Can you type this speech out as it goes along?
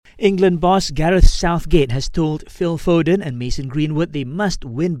England boss Gareth Southgate has told Phil Foden and Mason Greenwood they must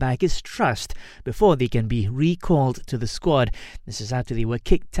win back his trust before they can be recalled to the squad. This is after they were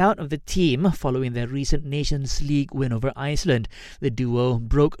kicked out of the team following their recent Nations League win over Iceland. The duo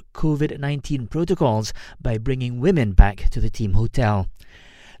broke COVID-19 protocols by bringing women back to the team hotel.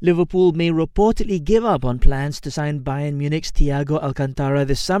 Liverpool may reportedly give up on plans to sign Bayern Munich's Thiago Alcantara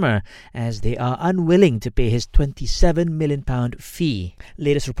this summer, as they are unwilling to pay his £27 million fee.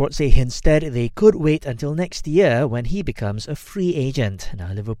 Latest reports say instead they could wait until next year when he becomes a free agent.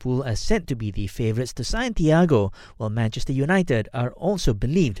 Now, Liverpool are said to be the favourites to sign Thiago, while Manchester United are also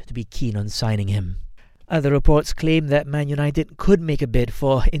believed to be keen on signing him. Other reports claim that Man United could make a bid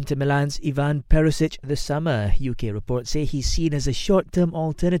for Inter Milan's Ivan Perisic this summer. UK reports say he's seen as a short-term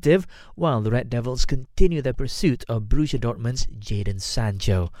alternative, while the Red Devils continue their pursuit of Borussia Dortmund's Jadon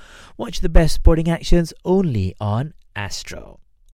Sancho. Watch the best sporting actions only on Astro.